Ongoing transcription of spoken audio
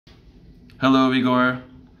Hello, Igor.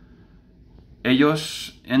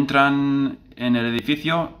 Ellos entran en el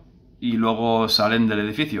edificio y luego salen del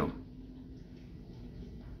edificio.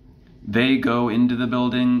 They go into the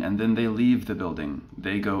building and then they leave the building.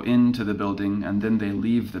 They go into the building and then they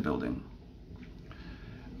leave the building.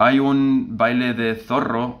 Hay un baile de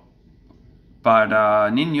zorro para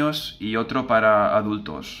niños y otro para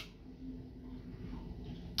adultos.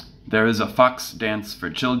 There is a fox dance for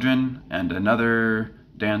children and another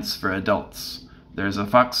dance for adults. There's a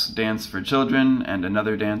fox dance for children and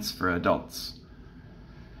another dance for adults.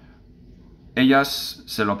 Ellas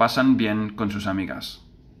se lo pasan bien con sus amigas.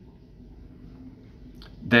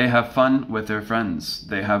 They have fun with their friends.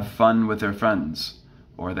 They have fun with their friends.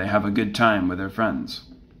 Or they have a good time with their friends.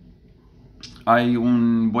 Hay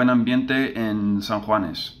un buen ambiente en San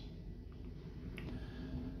Juanes.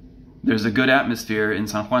 There's a good atmosphere in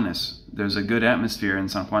San Juanes. There's a good atmosphere in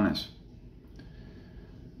San Juanes.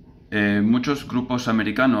 Muchos grupos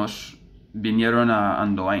americanos vinieron a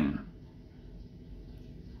Andoain.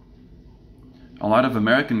 A lot of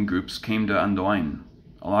American groups came to Andoain.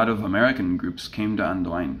 A lot of American groups came to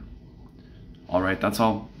Andoain. All right, that's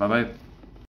all. Bye-bye.